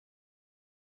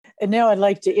And now I'd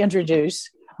like to introduce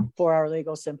for our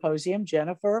legal symposium,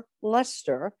 Jennifer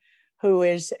Lester, who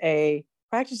is a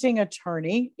practicing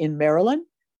attorney in Maryland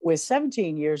with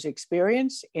 17 years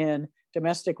experience in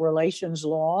domestic relations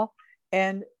law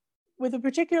and with a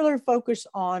particular focus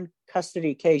on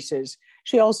custody cases.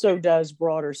 She also does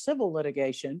broader civil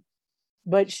litigation,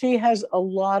 but she has a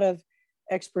lot of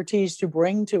expertise to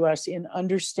bring to us in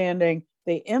understanding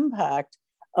the impact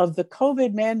of the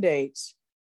COVID mandates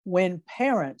when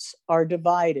parents are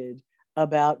divided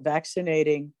about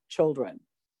vaccinating children.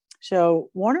 So,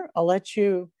 Warner, I'll let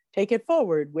you take it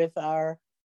forward with our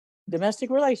domestic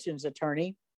relations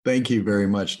attorney. Thank you very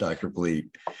much, Dr. Vliet.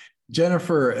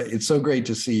 Jennifer, it's so great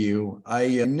to see you.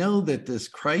 I know that this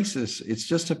crisis, it's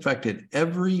just affected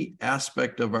every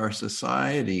aspect of our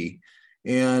society.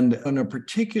 And in a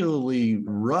particularly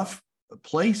rough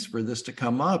place for this to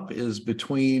come up is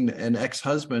between an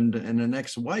ex-husband and an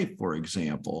ex-wife, for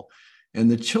example. And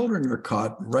the children are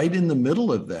caught right in the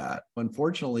middle of that.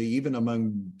 Unfortunately, even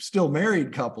among still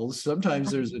married couples, sometimes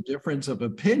there's a difference of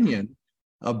opinion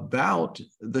about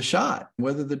the shot,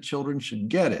 whether the children should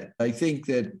get it. I think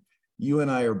that you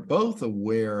and I are both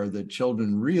aware that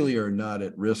children really are not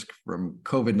at risk from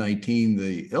COVID-19,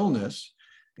 the illness,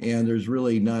 and there's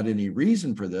really not any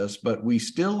reason for this, but we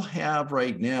still have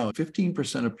right now,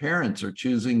 15% of parents are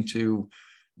choosing to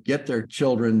get their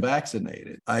children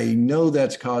vaccinated. I know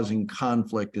that's causing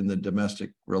conflict in the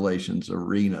domestic relations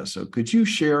arena. So could you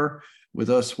share with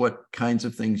us what kinds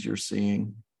of things you're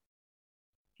seeing?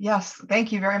 Yes,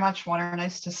 thank you very much, Warner.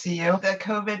 Nice to see you. The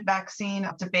COVID vaccine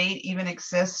debate even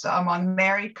exists among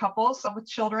married couples with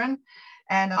children.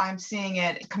 And I'm seeing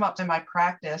it come up in my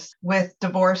practice with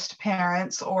divorced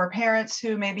parents or parents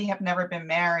who maybe have never been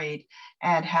married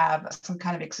and have some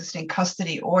kind of existing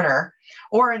custody order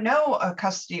or no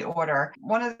custody order.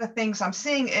 One of the things I'm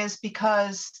seeing is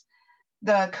because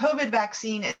the COVID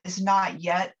vaccine is not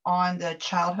yet on the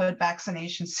childhood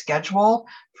vaccination schedule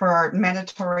for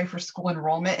mandatory for school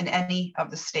enrollment in any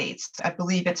of the states. I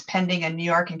believe it's pending in New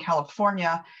York and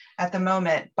California at the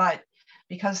moment, but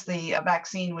because the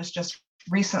vaccine was just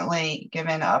recently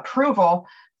given approval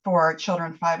for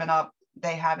children 5 and up,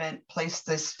 they haven't placed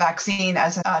this vaccine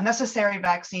as a necessary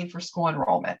vaccine for school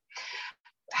enrollment.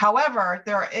 However,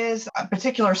 there is a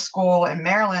particular school in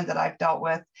Maryland that I've dealt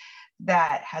with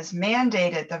that has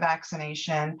mandated the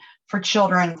vaccination for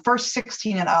children first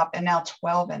 16 and up and now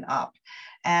 12 and up.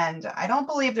 And I don't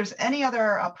believe there's any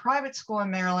other private school in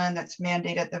Maryland that's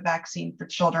mandated the vaccine for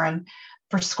children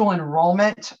for school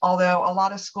enrollment, although a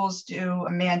lot of schools do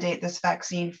mandate this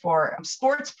vaccine for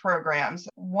sports programs.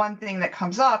 One thing that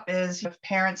comes up is if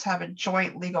parents have a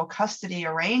joint legal custody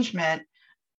arrangement,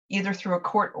 either through a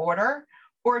court order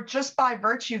or just by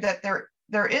virtue that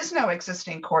there is no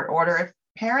existing court order. If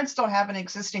parents don't have an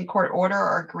existing court order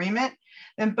or agreement,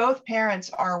 then both parents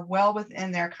are well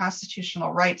within their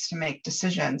constitutional rights to make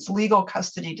decisions, legal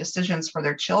custody decisions for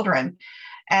their children.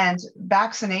 And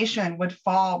vaccination would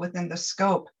fall within the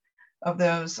scope of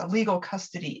those legal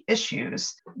custody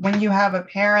issues. When you have a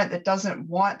parent that doesn't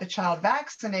want the child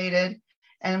vaccinated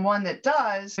and one that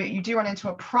does, you do run into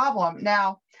a problem.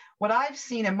 Now, what I've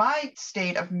seen in my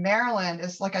state of Maryland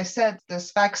is, like I said,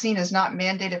 this vaccine is not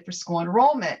mandated for school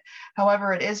enrollment.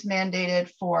 However, it is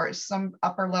mandated for some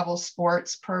upper level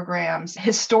sports programs.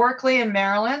 Historically in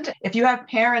Maryland, if you have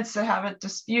parents that have a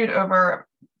dispute over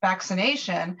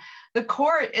vaccination, the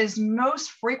court is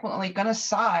most frequently going to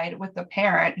side with the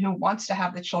parent who wants to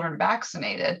have the children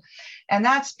vaccinated. And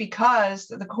that's because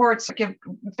the courts give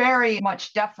very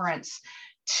much deference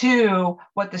to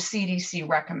what the CDC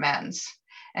recommends.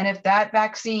 And if that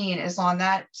vaccine is on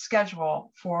that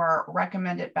schedule for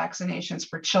recommended vaccinations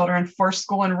for children for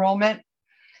school enrollment,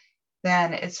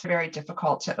 then it's very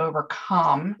difficult to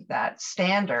overcome that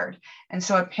standard. And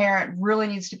so a parent really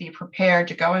needs to be prepared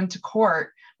to go into court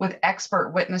with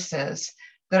expert witnesses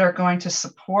that are going to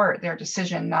support their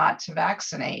decision not to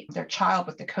vaccinate their child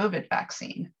with the COVID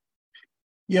vaccine.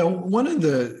 Yeah, one of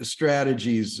the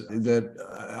strategies that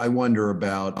I wonder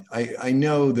about, I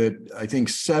know that I think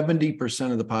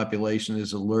 70% of the population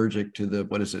is allergic to the,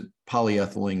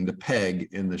 polyethylene, the PEG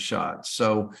in the shot.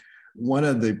 So one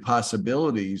of the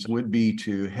possibilities would be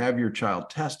to have your child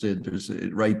tested. There's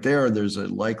a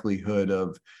likelihood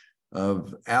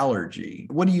of allergy.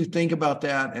 What do you think about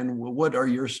that? And what are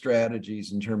your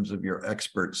strategies in terms of your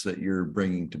experts that you're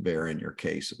bringing to bear in your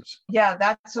cases? Yeah,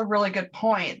 that's a really good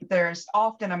point. There's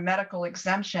often a medical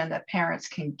exemption that parents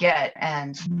can get.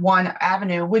 And one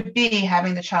avenue would be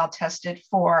having the child tested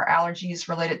for allergies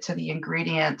related to the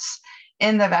ingredients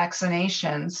in the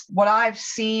vaccinations. What I've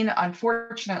seen,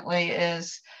 unfortunately,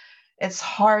 is it's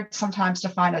hard sometimes to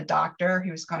find a doctor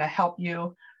who's going to help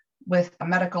you with a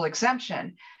medical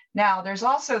exemption. Now, there's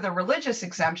also the religious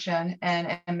exemption,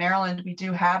 and in Maryland, we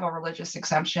do have a religious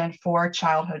exemption for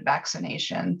childhood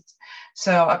vaccinations.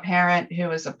 So a parent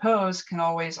who is opposed can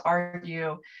always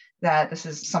argue that this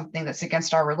is something that's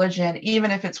against our religion,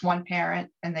 even if it's one parent,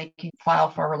 and they can file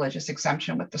for a religious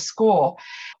exemption with the school.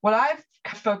 What I've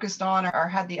focused on or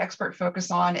had the expert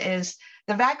focus on is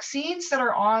the vaccines that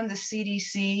are on the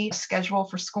CDC schedule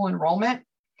for school enrollment.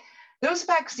 Those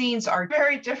vaccines are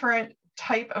very different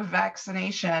type of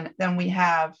vaccination than we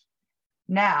have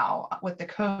now with the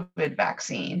COVID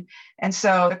vaccine. And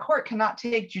so the court cannot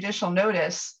take judicial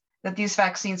notice that these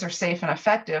vaccines are safe and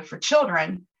effective for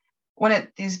children when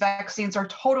these vaccines are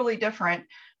totally different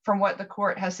from what the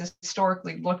court has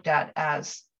historically looked at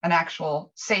as an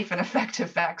actual safe and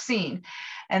effective vaccine.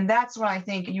 And that's when I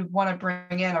think you want to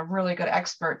bring in a really good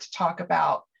expert to talk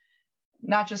about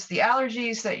not just the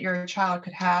allergies that your child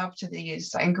could have to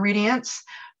these ingredients,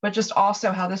 but just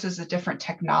also how this is a different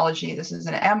technology. This is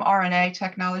an mRNA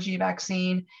technology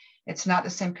vaccine. It's not the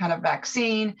same kind of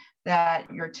vaccine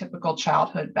that your typical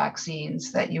childhood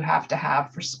vaccines that you have to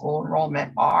have for school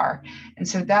enrollment are. And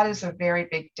so that is a very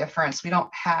big difference. We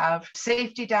don't have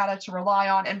safety data to rely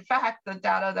on. In fact, the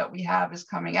data that we have is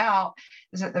coming out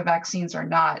is that the vaccines are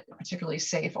not particularly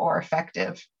safe or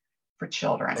effective for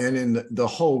children. And in the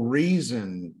whole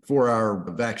reason for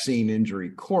our vaccine injury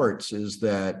courts is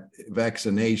that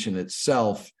vaccination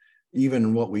itself,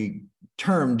 even what we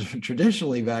termed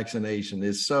traditionally vaccination,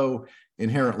 is so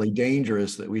inherently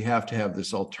dangerous that we have to have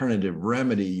this alternative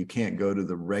remedy. You can't go to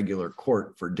the regular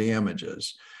court for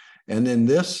damages. And then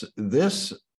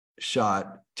this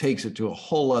shot takes it to a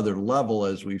whole other level,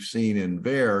 as we've seen in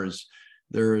VAERS.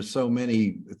 There are so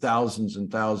many thousands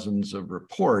and thousands of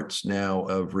reports now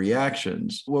of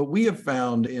reactions. What we have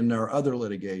found in our other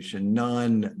litigation,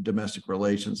 non-domestic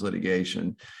relations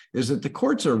litigation, is that the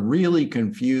courts are really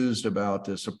confused about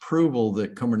this approval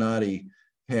that Comirnaty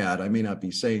had. I may not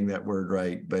be saying that word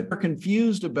right, but they're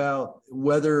confused about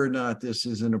whether or not this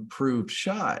is an approved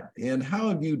shot. And how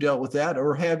have you dealt with that?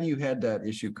 Or have you had that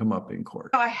issue come up in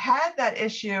court? I had that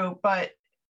issue, but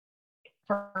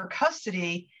for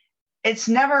custody, it's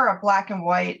never a black and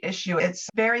white issue. It's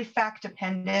very fact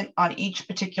dependent on each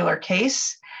particular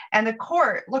case. And the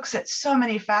court looks at so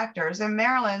many factors. In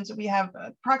Maryland, we have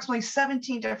approximately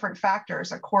 17 different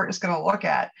factors a court is going to look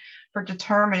at for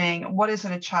determining what is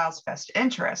in a child's best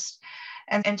interest.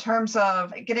 And in terms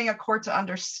of getting a court to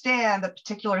understand the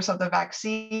particulars of the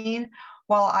vaccine,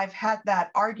 while I've had that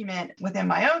argument within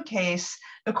my own case,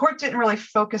 the court didn't really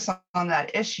focus on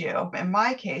that issue. In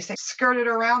my case, they skirted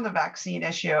around the vaccine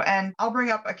issue. And I'll bring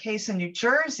up a case in New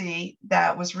Jersey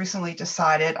that was recently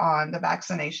decided on the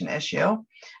vaccination issue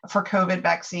for COVID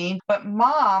vaccine, but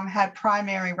mom had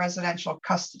primary residential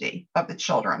custody of the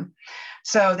children.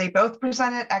 So they both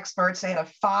presented experts. They had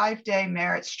a 5-day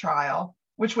merits trial,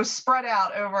 which was spread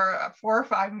out over 4 or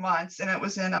 5 months, and it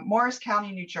was in Morris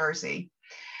County, New Jersey.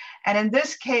 And in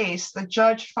this case, the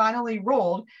judge finally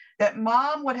ruled that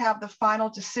mom would have the final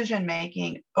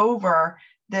decision-making over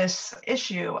this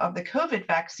issue of the COVID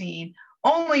vaccine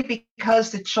only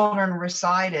because the children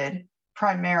resided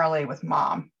primarily with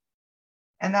mom.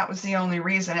 And that was the only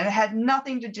reason. And it had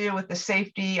nothing to do with the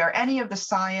safety or any of the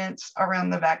science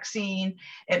around the vaccine.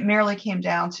 It merely came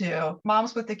down to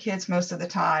mom's with the kids most of the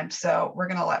time, so we're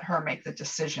going to let her make the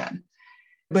decision.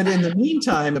 But in the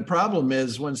meantime, the problem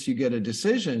is once you get a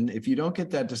decision, if you don't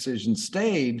get that decision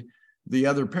stayed, the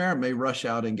other parent may rush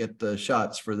out and get the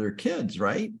shots for their kids,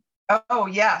 right? Oh,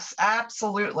 yes,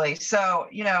 absolutely. So,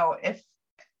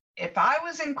 if I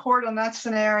was in court on that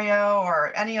scenario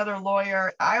or any other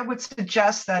lawyer, I would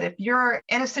suggest that if you're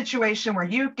in a situation where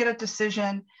you get a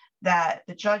decision that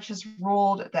the judge has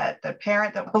ruled that the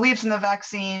parent that believes in the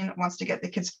vaccine wants to get the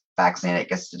kids vaccinated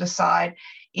gets to decide,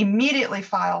 immediately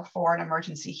file for an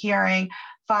emergency hearing,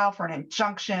 file for an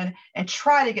injunction, and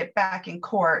try to get back in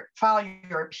court. File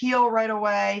your appeal right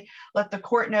away. Let the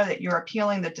court know that you're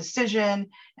appealing the decision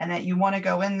and that you want to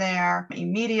go in there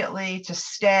immediately to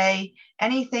stay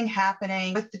anything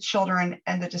happening with the children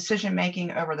and the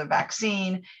decision-making over the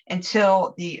vaccine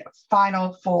until the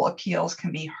final full appeals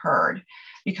can be heard.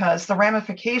 Because the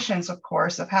ramifications, of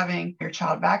course, of having your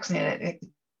child vaccinated, it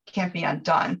can't be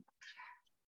undone.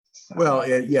 So. Well,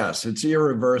 yes, it's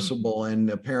irreversible, and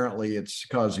apparently it's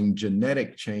causing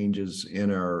genetic changes in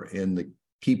the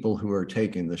people who are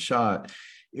taking the shot.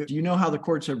 Do you know how the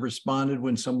courts have responded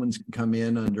when someone's come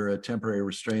in under a temporary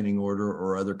restraining order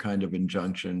or other kind of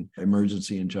injunction,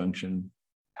 emergency injunction?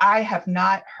 I have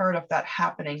not heard of that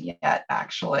happening yet,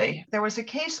 actually. There was a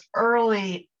case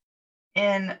early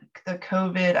in the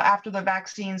COVID, after the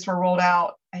vaccines were rolled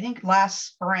out, I think last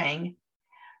spring,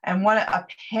 and a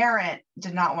parent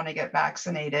did not want to get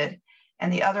vaccinated.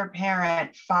 And the other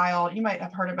parent filed, you might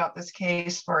have heard about this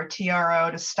case, for a TRO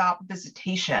to stop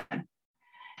visitation.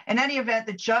 In any event,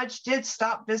 the judge did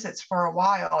stop visits for a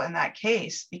while in that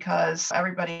case because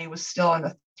everybody was still in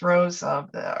the throes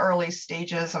of the early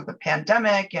stages of the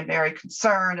pandemic and very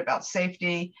concerned about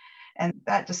safety. And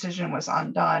that decision was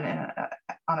undone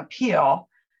on appeal.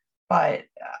 But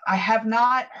I have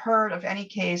not heard of any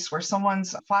case where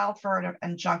someone's filed for an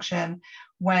injunction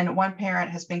when one parent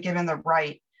has been given the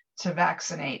right to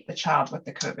vaccinate the child with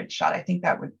the COVID shot. I think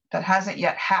that hasn't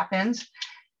yet happened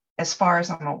as far as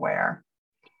I'm aware.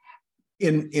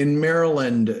 In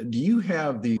Maryland, do you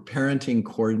have the parenting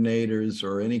coordinators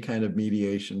or any kind of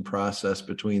mediation process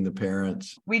between the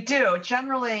parents? We do.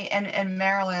 Generally, in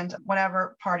Maryland,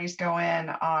 whenever parties go in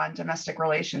on domestic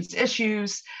relations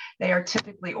issues, they are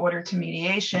typically ordered to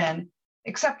mediation,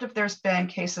 except if there's been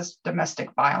cases of domestic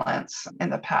violence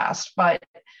in the past. But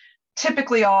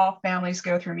typically, all families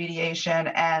go through mediation,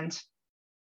 and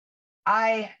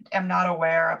I am not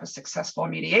aware of a successful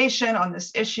mediation on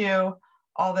this issue.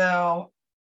 Although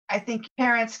I think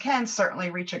parents can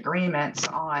certainly reach agreements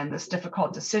on this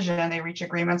difficult decision. They reach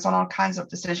agreements on all kinds of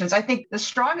decisions. I think the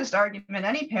strongest argument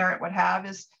any parent would have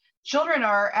is children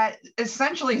are at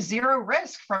essentially zero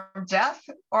risk from death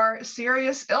or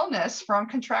serious illness from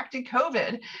contracting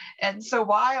COVID. And so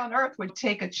why on earth would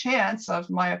take a chance of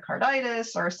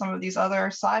myocarditis or some of these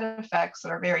other side effects that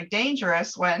are very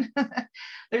dangerous when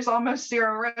there's almost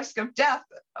zero risk of death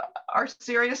or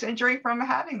serious injury from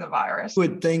having the virus? You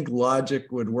would think logic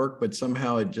would work, but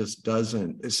somehow it just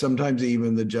doesn't. Sometimes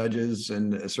even the judges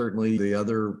and certainly the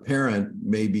other parent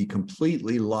may be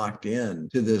completely locked in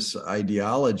to this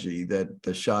ideology that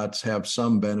the shots have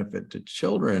some benefit to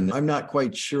children. I'm not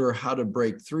quite sure how to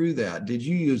break through that. Did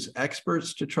you use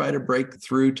experts to try to break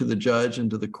through to the judge and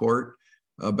to the court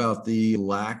about the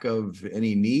lack of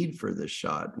any need for this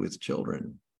shot with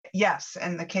children? Yes.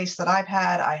 In the case that I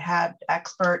had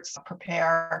experts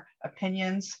prepare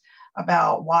opinions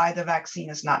about why the vaccine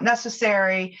is not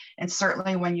necessary, and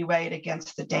certainly when you weigh it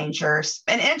against the dangers.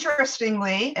 And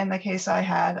interestingly, in the case I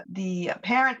had, the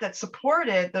parent that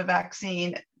supported the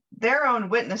vaccine, their own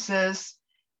witnesses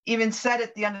even said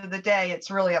at the end of the day,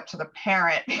 it's really up to the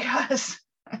parent because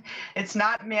it's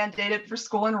not mandated for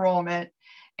school enrollment,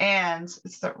 and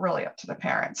it's really up to the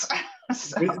parents.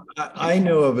 So. I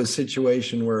know of a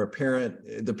situation where a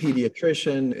parent, the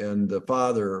pediatrician and the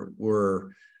father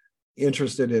were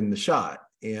interested in the shot.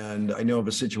 And I know of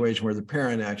a situation where the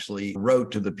parent actually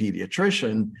wrote to the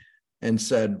pediatrician and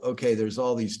said, okay, there's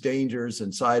all these dangers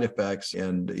and side effects,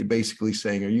 and basically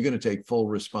saying, are you going to take full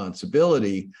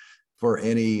responsibility for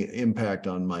any impact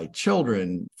on my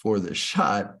children for the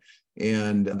shot?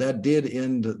 And that did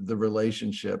end the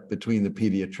relationship between the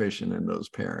pediatrician and those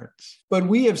parents. But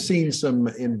we have seen some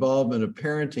involvement of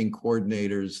parenting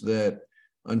coordinators that,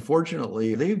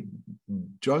 unfortunately, they've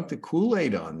drunk the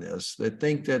Kool-Aid on this, that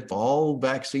think that all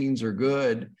vaccines are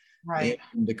good. Right.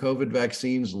 And the COVID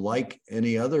vaccines, like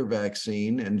any other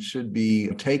vaccine, and should be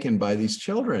taken by these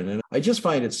children. And I just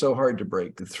find it so hard to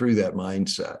break through that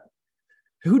mindset.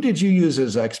 Who did you use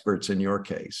as experts in your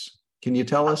case? Can you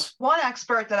tell us? One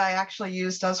expert that I actually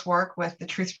used does work with the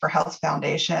Truth for Health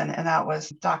Foundation, and that was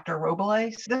Dr.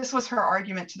 Robles. This was her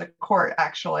argument to the court,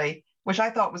 actually, which I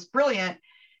thought was brilliant,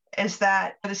 is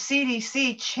that the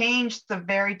CDC changed the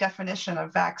very definition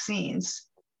of vaccines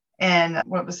in,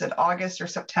 what was it, August or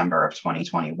September of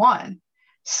 2021.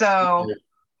 So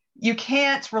you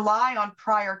can't rely on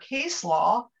prior case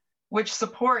law, which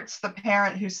supports the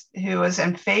parent who is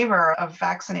in favor of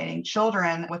vaccinating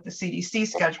children with the CDC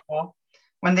schedule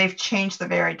when they've changed the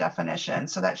very definition.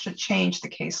 So that should change the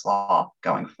case law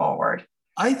going forward.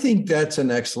 I think that's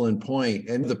an excellent point.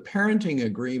 And the parenting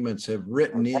agreements have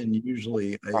written in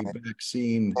usually a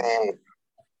vaccine,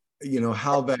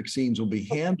 how vaccines will be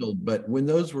handled. But when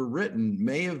those were written,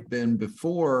 may have been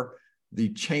before the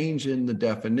change in the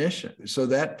definition. So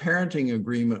that parenting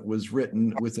agreement was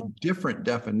written with a different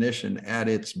definition at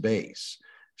its base.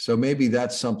 So maybe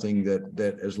that's something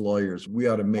that as lawyers, we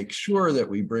ought to make sure that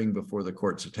we bring before the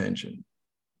court's attention.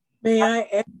 May I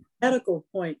add a medical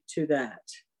point to that?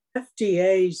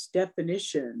 FDA's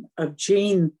definition of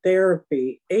gene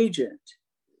therapy agent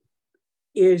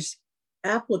is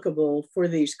applicable for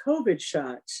these COVID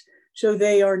shots. So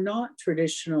they are not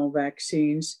traditional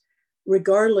vaccines.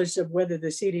 Regardless of whether the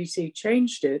CDC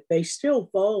changed it, they still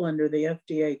fall under the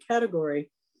FDA category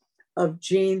of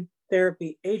gene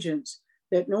therapy agents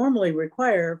that normally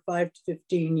require 5 to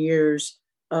 15 years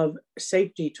of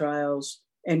safety trials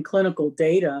and clinical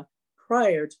data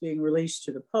prior to being released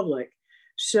to the public.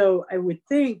 So I would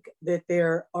think that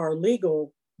there are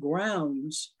legal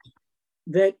grounds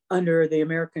that under the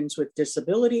Americans with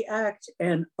Disability Act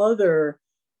and other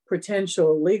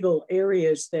potential legal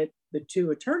areas that the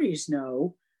two attorneys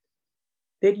know,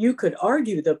 that you could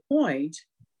argue the point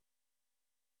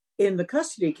in the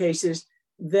custody cases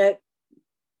that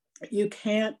you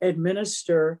can't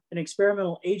administer an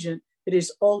experimental agent that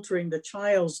is altering the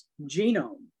child's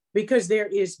genome, because there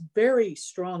is very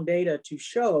strong data to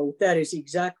show that is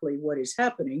exactly what is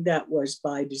happening. That was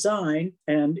by design,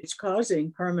 and it's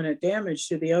causing permanent damage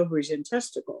to the ovaries and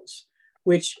testicles,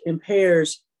 which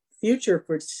impairs future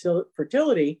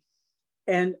fertility.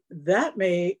 And that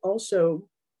may also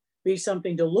be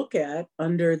something to look at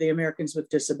under the Americans with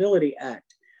Disability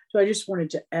Act. So I just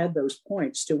wanted to add those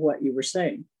points to what you were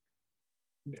saying.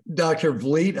 Dr.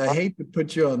 Vliet, I hate to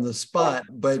put you on the spot,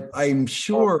 but I'm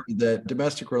sure that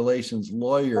domestic relations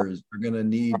lawyers are going to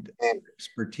need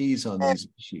expertise on these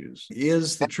issues.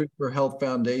 Is the Truth for Health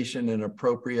Foundation an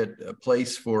appropriate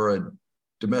place for a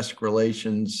domestic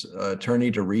relations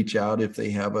attorney to reach out if they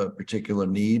have a particular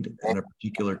need in a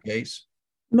particular case?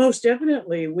 Most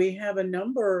definitely. We have a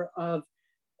number of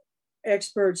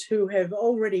experts who have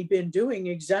already been doing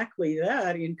exactly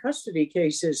that in custody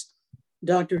cases.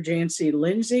 Dr. Jancy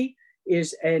Lindsay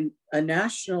is a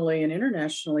nationally and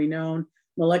internationally known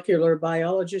molecular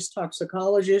biologist,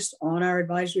 toxicologist on our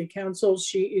advisory council.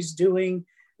 She is doing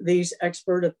these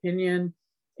expert opinion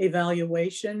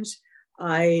evaluations.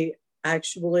 I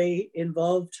actually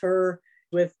involved her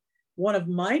with one of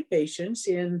my patients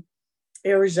in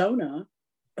Arizona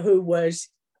who was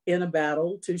in a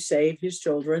battle to save his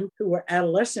children who were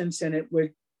adolescents, and it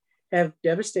would have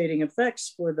devastating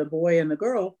effects for the boy and the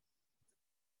girl.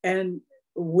 And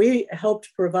we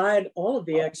helped provide all of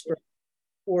the experts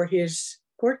for his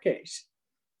court case.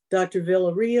 Dr.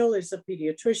 Villarreal is a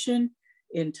pediatrician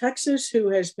in Texas who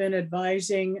has been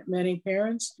advising many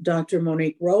parents. Dr.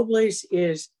 Monique Robles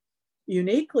is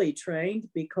uniquely trained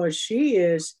because she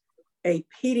is a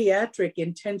pediatric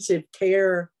intensive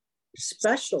care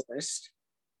specialist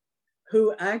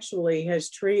who actually has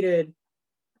treated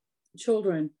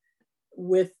children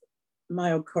with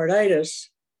myocarditis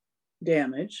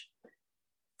damage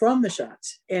from the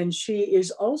shots. And she is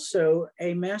also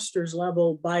a master's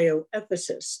level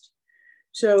bioethicist.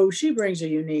 So she brings a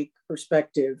unique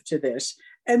perspective to this.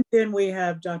 And then we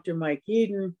have Dr. Mike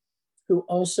Yeadon, who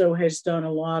also has done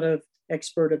a lot of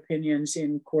expert opinions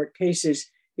in court cases.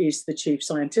 He's the chief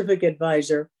scientific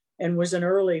advisor and was an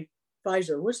early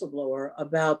Pfizer whistleblower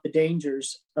about the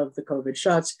dangers of the COVID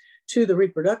shots to the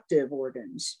reproductive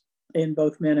organs in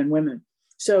both men and women.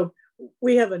 So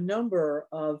we have a number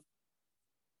of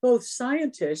both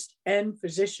scientists and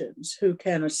physicians who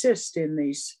can assist in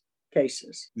these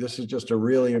cases. This is just a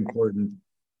really important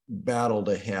battle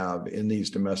to have in these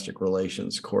domestic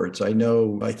relations courts. I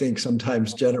think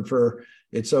sometimes, Jennifer,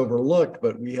 it's overlooked,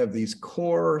 but we have these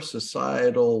core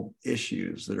societal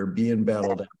issues that are being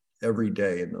battled every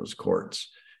day in those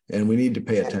courts, and we need to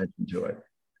pay attention to it.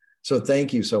 So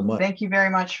thank you so much. Thank you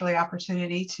very much for the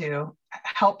opportunity to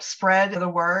help spread the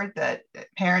word that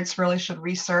parents really should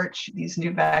research these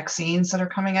new vaccines that are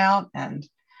coming out and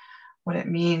what it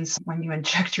means when you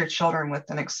inject your children with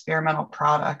an experimental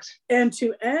product. And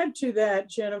to add to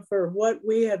that, Jennifer, what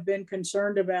we have been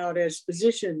concerned about as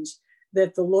physicians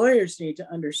that the lawyers need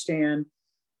to understand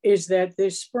is that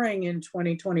this spring in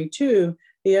 2022,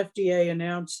 the FDA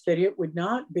announced that it would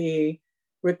not be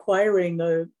requiring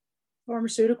the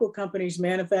pharmaceutical companies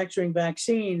manufacturing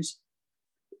vaccines,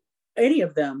 any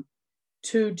of them,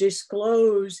 to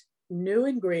disclose new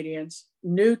ingredients,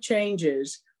 new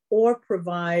changes, or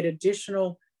provide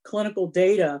additional clinical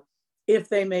data if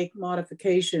they make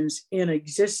modifications in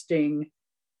existing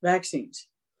vaccines.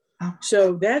 Oh.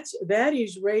 So that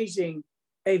is raising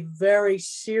a very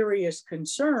serious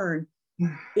concern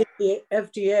if the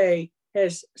FDA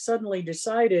has suddenly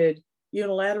decided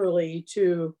unilaterally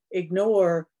to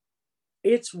ignore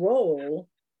its role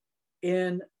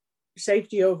in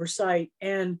safety oversight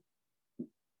and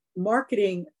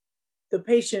marketing the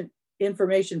patient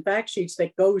information fact sheets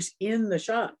that goes in the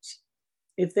shots.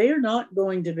 If they are not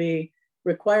going to be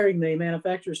requiring the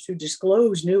manufacturers to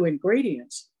disclose new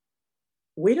ingredients,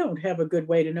 we don't have a good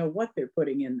way to know what they're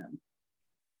putting in them.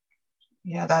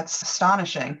 Yeah, that's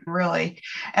astonishing, really.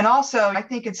 And also, I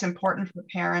think it's important for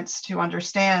parents to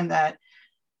understand that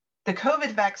the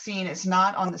COVID vaccine is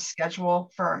not on the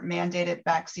schedule for mandated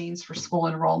vaccines for school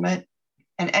enrollment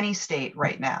in any state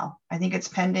right now. I think it's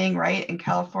pending, right, in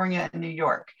California and New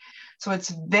York. So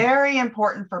it's very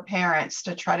important for parents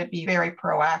to try to be very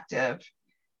proactive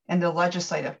in the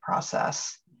legislative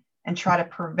process and try to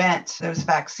prevent those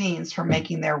vaccines from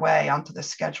making their way onto the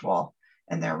schedule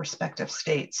in their respective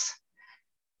states.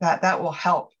 That will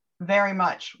help very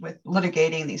much with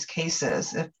litigating these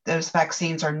cases if those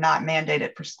vaccines are not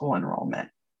mandated for school enrollment.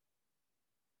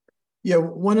 Yeah,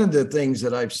 one of the things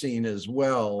that I've seen as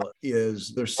well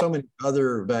is there's so many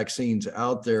other vaccines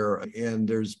out there, and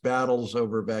there's battles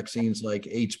over vaccines like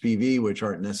HPV, which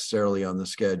aren't necessarily on the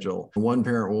schedule. One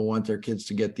parent will want their kids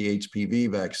to get the HPV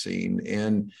vaccine.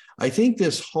 And I think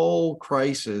this whole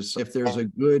crisis, if there's a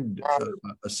good,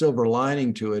 a silver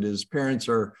lining to it, is parents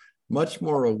are much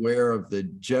more aware of the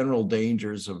general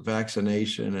dangers of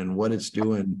vaccination and what it's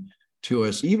doing to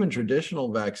us. Even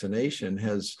traditional vaccination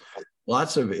has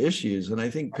lots of issues, and I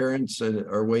think parents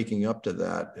are waking up to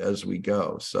that as we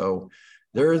go. So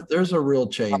there's a real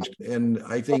change. And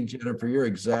I think, Jennifer, you're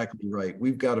exactly right.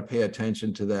 We've got to pay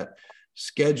attention to that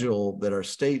schedule that our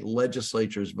state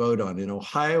legislatures vote on. In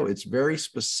Ohio, it's very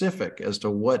specific as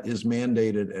to what is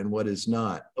mandated and what is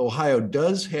not. Ohio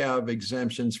does have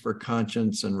exemptions for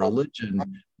conscience and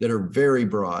religion that are very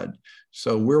broad.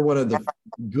 So we're one of the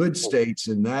good states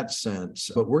in that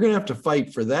sense, but we're going to have to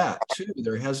fight for that too.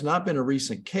 There has not been a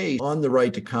recent case on the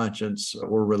right to conscience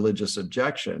or religious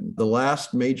objection. The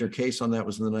last major case on that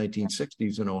was in the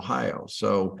 1960s in Ohio.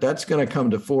 So that's going to come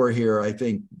to fore here, I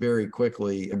think, very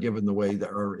quickly, given the way that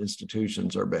our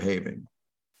institutions are behaving.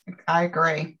 I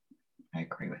agree. I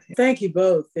agree with you. Thank you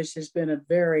both. This has been a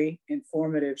very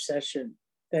informative session.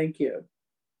 Thank you.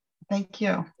 Thank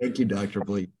you. Thank you, Dr.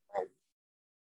 Bleet.